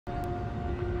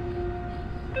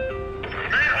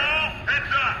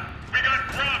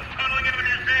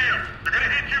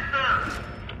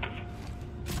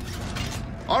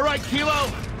All right,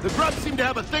 Kilo. The grubs seem to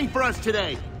have a thing for us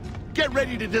today. Get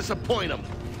ready to disappoint them.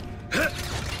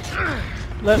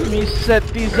 Let me set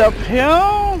these up here.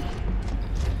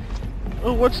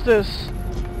 Oh, what's this?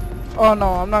 Oh no,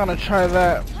 I'm not gonna try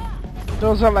that.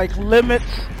 Those are like limits.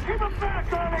 Keep them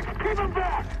back, Alex! Keep them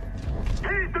back!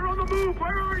 Hey, they're on the move!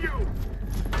 Where are you?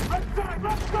 Left side!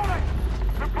 Left side!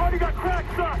 The party got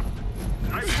cracked, son!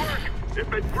 Nice work!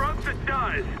 If it grubs, it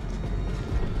dies!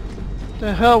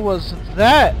 The hell was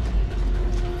that?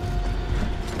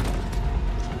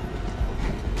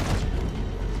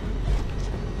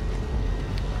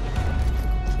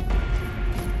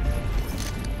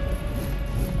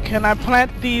 Can I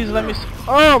plant these? Let me see.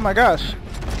 Oh my gosh.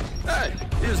 Hey,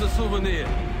 here's a souvenir.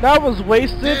 That was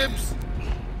wasted. Dibs.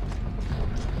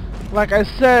 Like I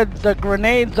said, the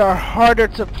grenades are harder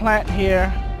to plant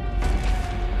here.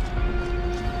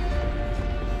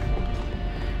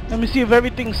 Let me see if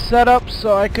everything's set up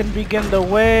so I can begin the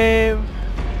wave.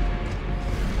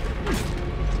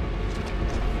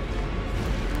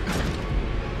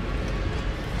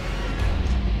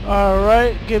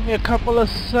 Alright, give me a couple of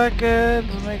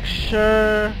seconds, make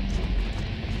sure.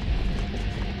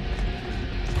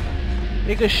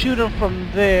 You can shoot him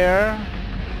from there.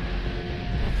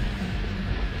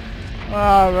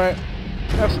 Alright,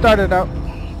 let's start it out.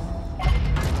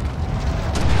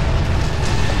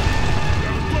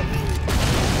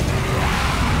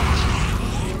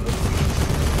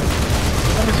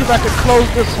 Let me see if I can close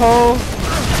this hole.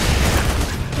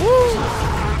 Woo!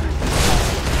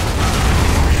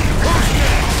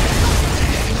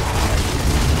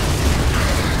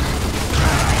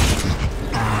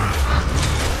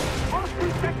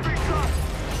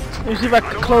 Let me see if I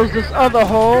can close this other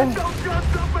hole.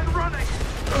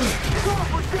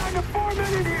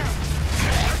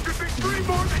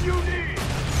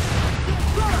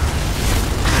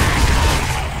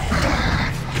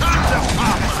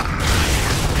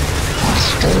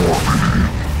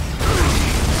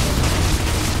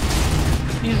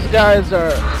 These guys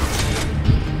are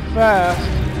fast.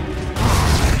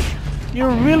 You're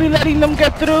really letting them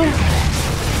get through?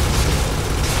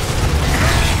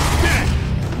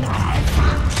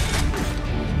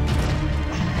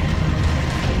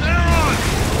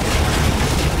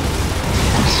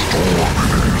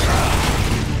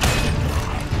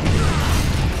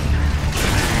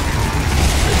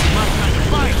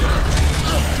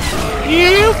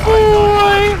 You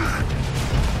boy!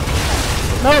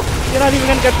 Nope, you're not even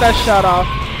gonna get that shot off.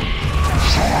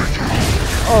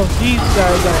 Oh, these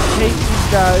guys, I hate these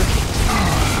guys.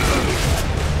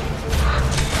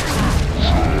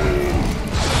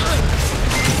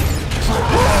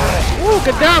 Ooh,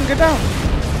 get down, get down.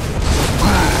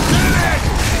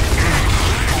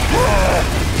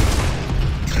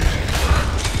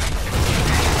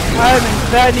 I'm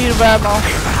in bad need of ammo.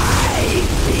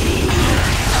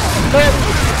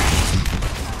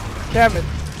 Damn it.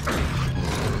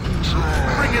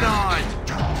 Bring it on.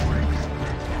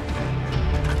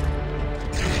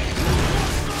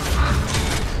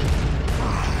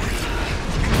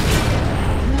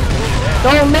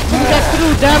 Don't let them get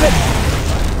through, damn it.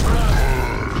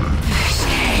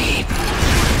 Escape.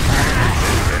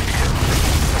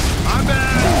 I'm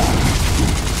back.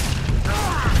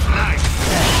 Nice.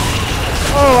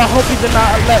 Oh, I hope he did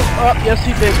not let. Oh, yes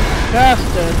he did.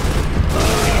 Bastard.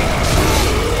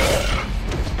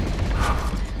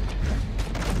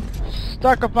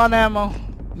 Stuck up on ammo.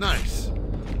 Nice.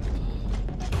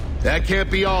 That can't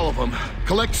be all of them.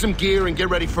 Collect some gear and get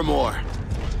ready for more.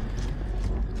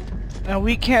 And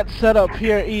we can't set up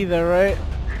here either, right?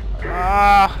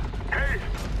 Ah. Hayes,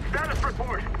 status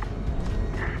report.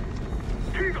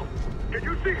 Eagle, can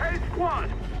you see Hayes' squad?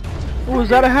 Ooh, is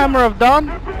that a Hammer of Dawn?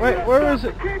 Wait, where is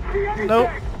it? Nope.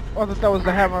 Oh, I thought that was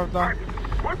the Hammer of Dawn.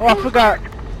 Oh, I forgot.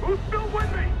 Who's still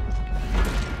with me?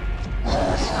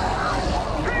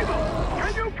 Eagle,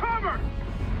 can you cover?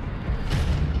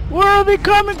 Where are they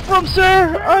coming from,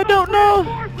 sir? I don't know.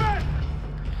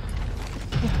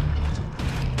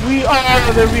 We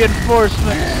are the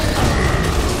reinforcements.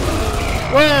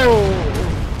 Whoa!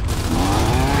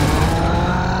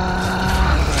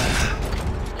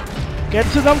 Get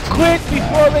to them quick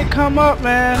before they come up,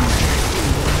 man.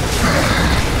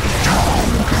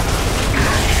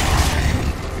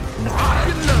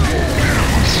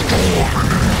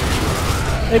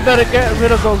 They better get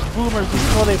rid of those boomers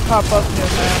before they pop up here,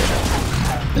 man.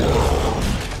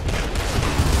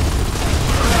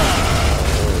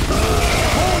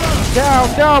 Down,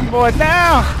 down, boy,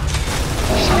 now!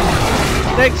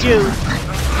 Thank you.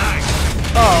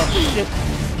 Oh, shit.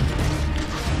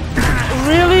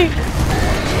 Really?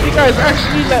 You guys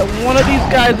actually let one of these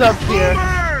guys up here.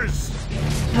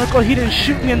 Look, he didn't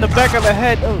shoot me in the back of the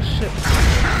head. Oh shit.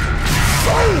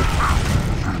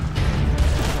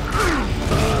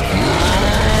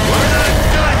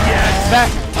 Back.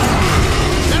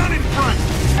 Down in front.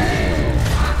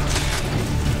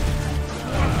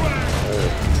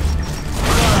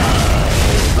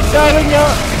 Darling,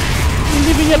 you're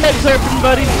leaving your legs open,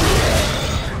 buddy.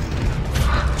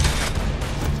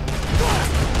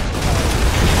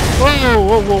 Whoa,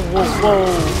 whoa, whoa, whoa, whoa.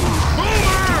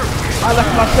 I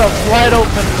left myself wide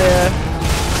open there.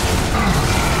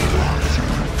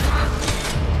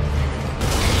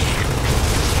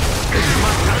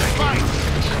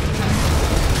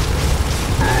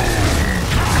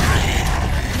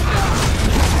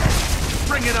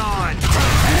 Bring it on.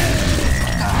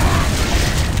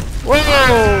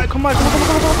 Whoa! Come on, dude.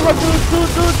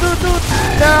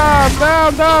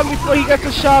 Down, before he gets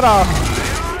a shot off.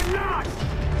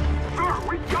 Sir,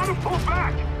 we gotta pull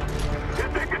back. You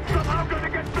think it's somehow gonna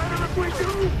get better if we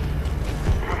do?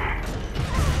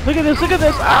 Look at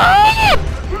this. Ah!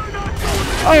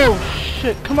 Oh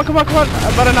shit! Come on! I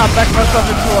better not back myself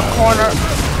into a corner.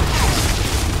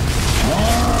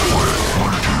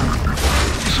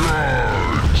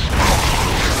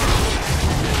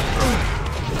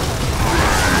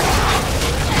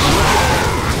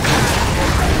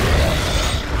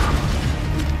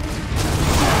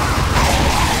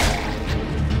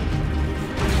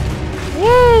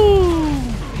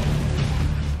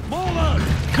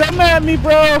 Come at me,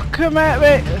 bro! Come at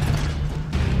me!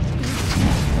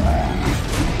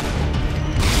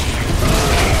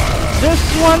 This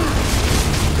one...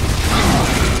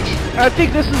 I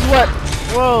think this is what...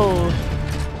 Whoa!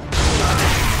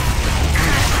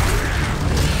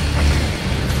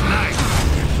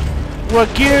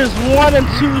 What Gears 1 and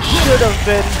 2 should have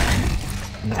been.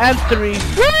 And 3. Any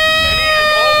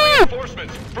and all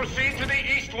reinforcements, proceed to the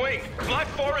east wing. Black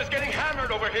 4 is getting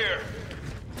hammered over here.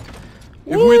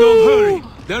 If we don't hurry,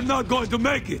 they're not going to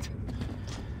make it.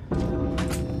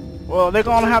 Well, they're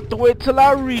gonna have to wait till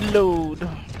I reload.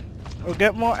 Or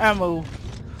get more ammo.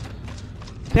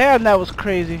 Damn, that was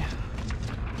crazy.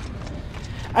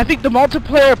 I think the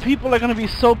multiplayer people are gonna be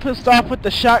so pissed off with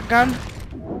the shotgun.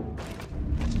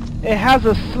 It has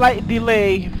a slight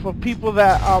delay for people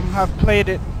that have played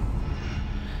it.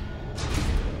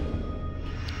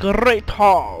 Great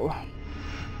Hall.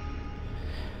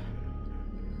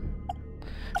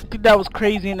 I think that was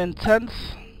crazy and intense.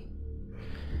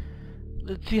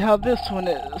 Let's see how this one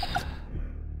is.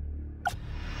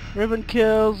 Ribbon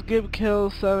kills, give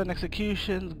kills, 7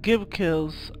 executions, give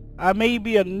kills. I may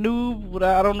be a noob, but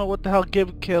I don't know what the hell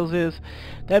give kills is.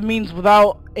 That means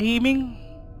without aiming.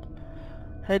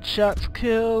 Headshots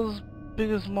kills,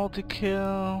 biggest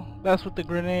multi-kill. That's with the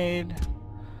grenade.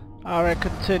 Alright,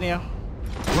 continue.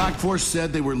 Black Force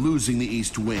said they were losing the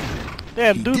East Wing.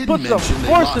 Damn, He dude, did put some mention they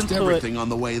force lost into everything it. on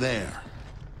the way there.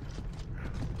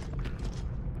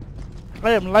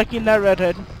 I am liking that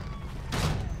redhead.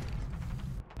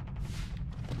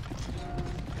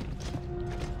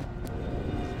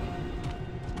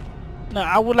 Now,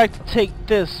 I would like to take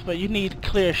this, but you need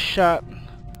clear shot.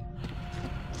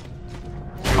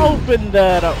 Open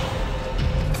that up.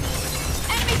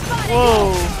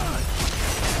 Whoa.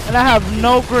 And I have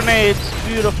no grenades.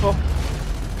 Beautiful.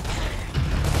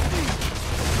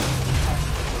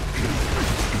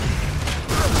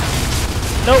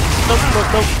 Nope.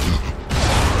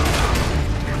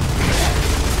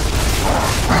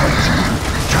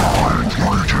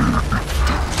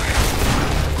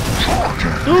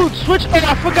 Dude, switch. Oh,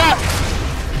 I forgot.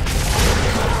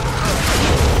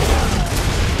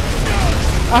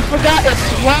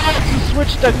 It's wild to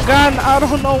switch the gun. I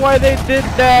don't know why they did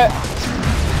that.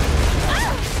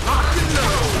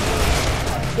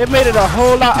 It made it a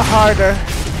whole lot harder.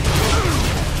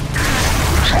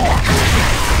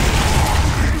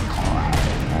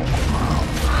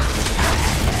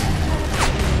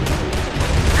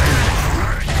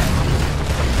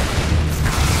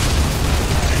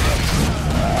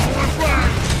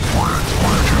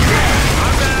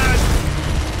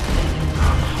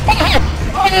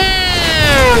 Oh,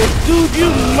 dude, you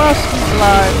must be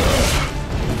blind.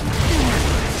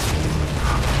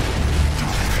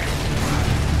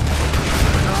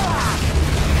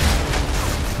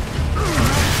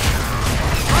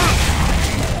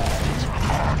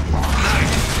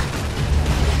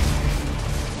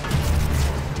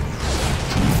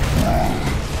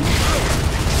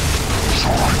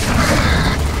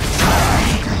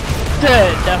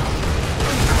 Dead.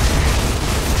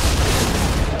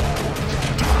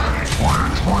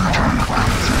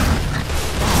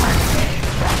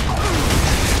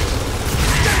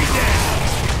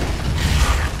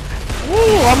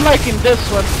 I'm liking this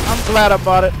one. I'm glad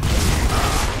about it.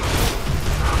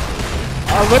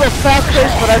 A little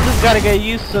fast-paced, but I just gotta get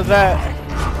used to that.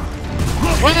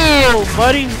 Whoa,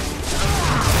 buddy!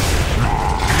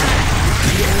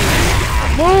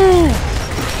 Move!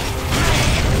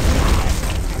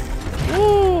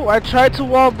 Ooh, I tried to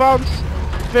wall bounce,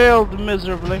 failed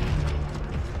miserably.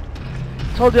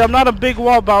 Told you I'm not a big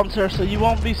wall bouncer, so you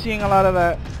won't be seeing a lot of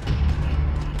that.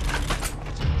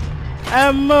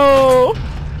 Ammo!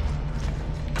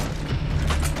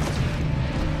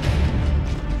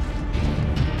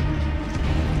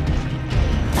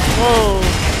 Whoa!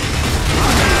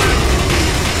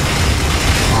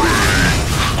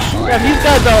 Yeah, these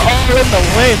guys are all in the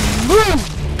way. Move!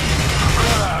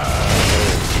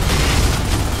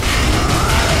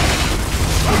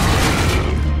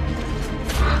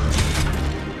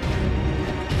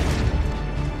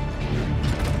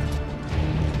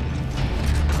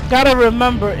 Gotta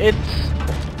remember, it's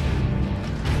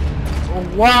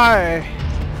why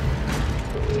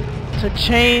to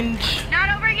change Not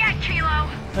over yet, Kilo.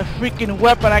 the freaking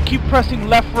weapon. I keep pressing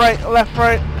left, right, left,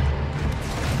 right.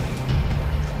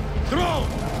 Throw!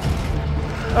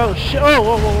 Oh shit! Oh,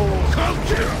 whoa, whoa, whoa! Come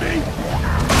kill me!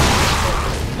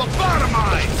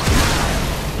 Lobotomize!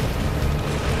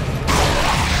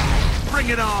 Bring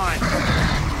it on!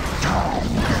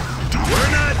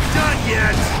 We're not done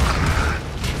yet!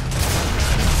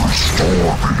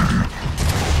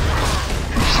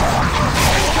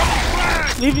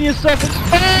 Leaving yourself exposed!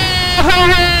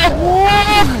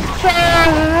 What the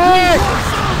heck?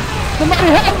 Somebody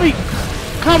help me!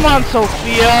 Come on,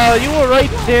 Sophia, you were right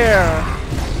there.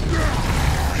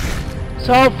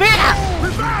 Sophia!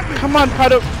 Come on,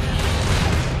 Pato.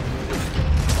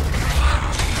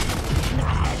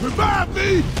 Revive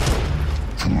me!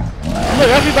 Look,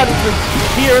 everybody's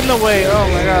just here in the way. Oh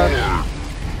my god.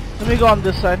 Let me go on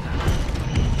this side.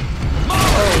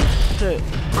 Oh shit.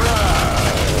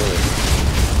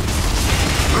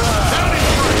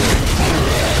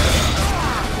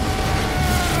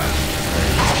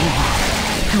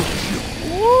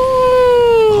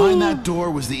 Woo! Behind that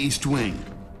door was the East Wing.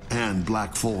 And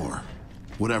Black 4.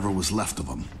 Whatever was left of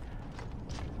them.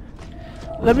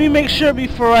 Let me make sure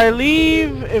before I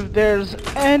leave if there's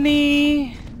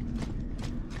any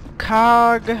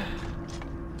cog.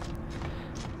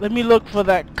 Let me look for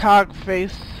that cog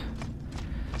face.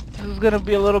 This is gonna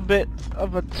be a little bit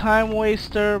of a time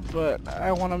waster, but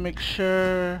I want to make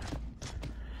sure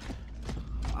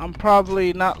I'm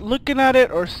probably not looking at it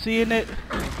or seeing it.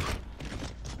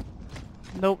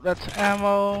 Nope, that's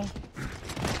ammo.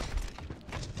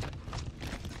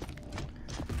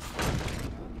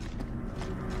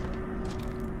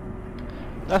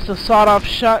 That's a sawed-off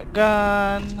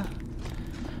shotgun.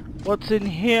 What's in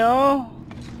here?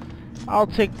 I'll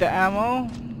take the ammo.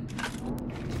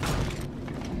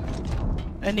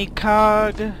 Any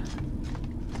cog?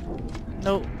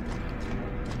 Nope.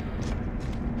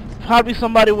 Probably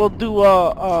somebody will do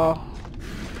a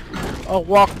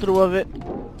walkthrough of it.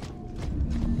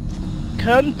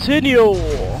 Continue.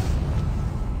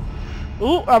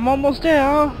 Ooh, I'm almost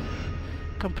there.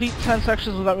 Complete 10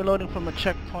 sections without reloading from a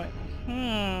checkpoint.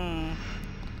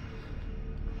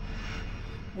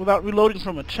 Without reloading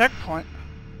from a checkpoint.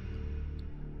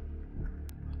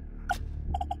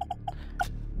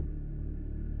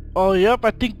 Oh, yep,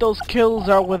 I think those kills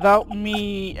are without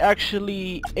me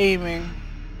actually aiming.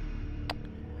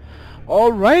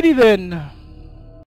 Alrighty then.